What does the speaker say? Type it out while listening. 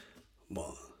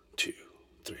One, two,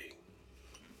 three.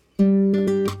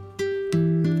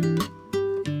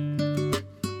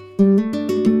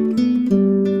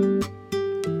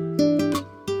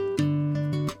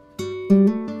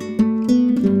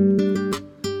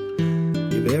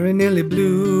 You very nearly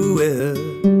blew it,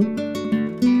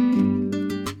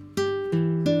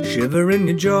 shiver in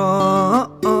your jaw,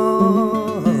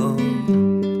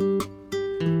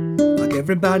 like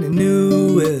everybody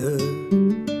knew it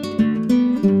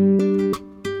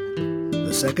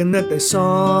the second that they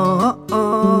saw.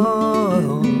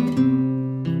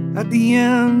 At the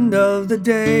end of the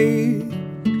day,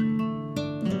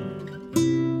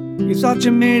 you thought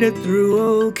you made it through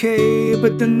okay,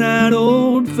 but then that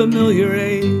old familiar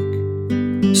ache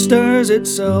stirs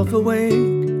itself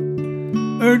awake,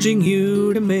 urging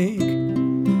you to make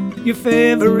your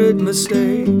favorite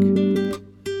mistake.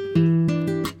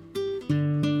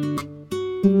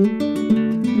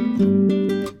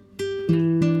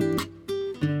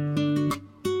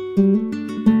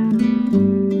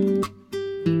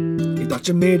 You thought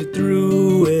you made it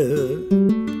through it,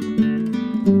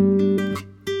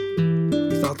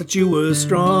 you thought that you were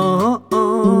strong,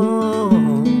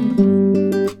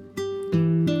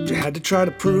 but you had to try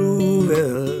to prove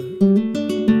it,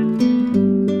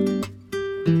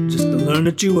 just to learn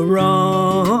that you were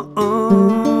wrong.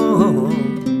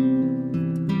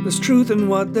 There's truth in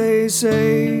what they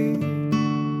say.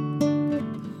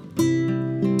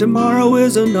 Tomorrow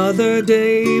is another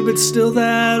day, but still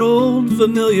that old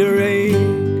familiar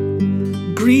ache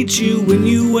greets you when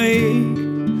you wake,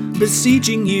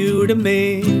 beseeching you to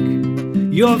make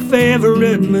your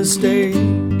favorite mistake.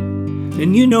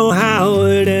 And you know how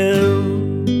it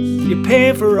ends. You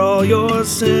pay for all your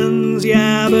sins,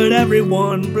 yeah, but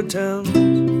everyone pretends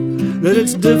that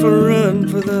it's different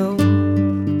for them.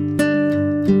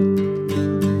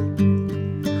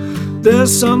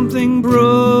 There's something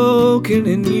broken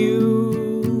in you.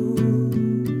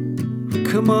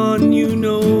 Come on, you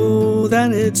know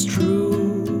that it's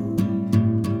true.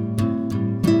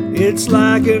 It's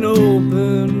like an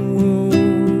open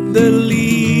wound that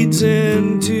leads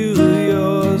into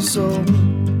your soul.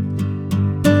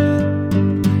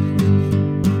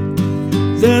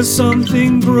 There's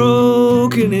something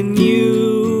broken in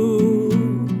you.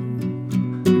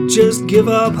 Just give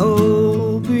up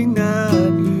hoping that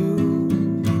you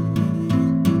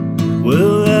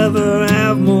will ever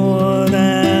have more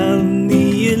than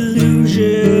the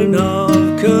illusion of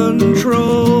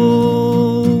control.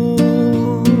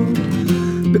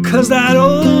 Because that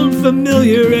old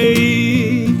familiar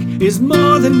ache is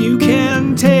more than you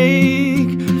can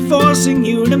take, forcing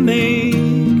you to make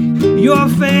your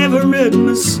favorite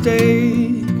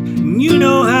mistake. And you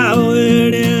know how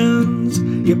it ends.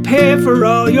 You pay for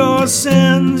all your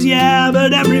sins, yeah,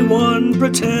 but everyone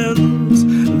pretends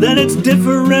that it's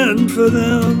different for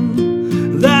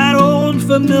them. That old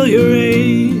familiar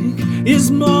ache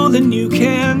is more than you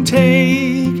can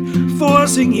take,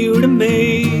 forcing you to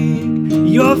make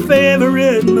your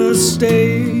favorite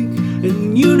mistake.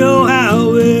 And you know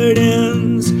how it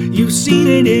ends. You've seen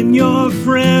it in your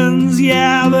friends,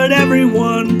 yeah, but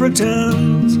everyone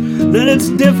pretends that it's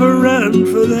different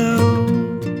for them.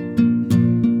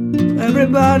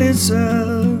 Everybody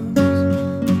says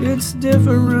it's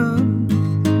different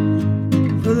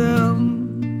for them.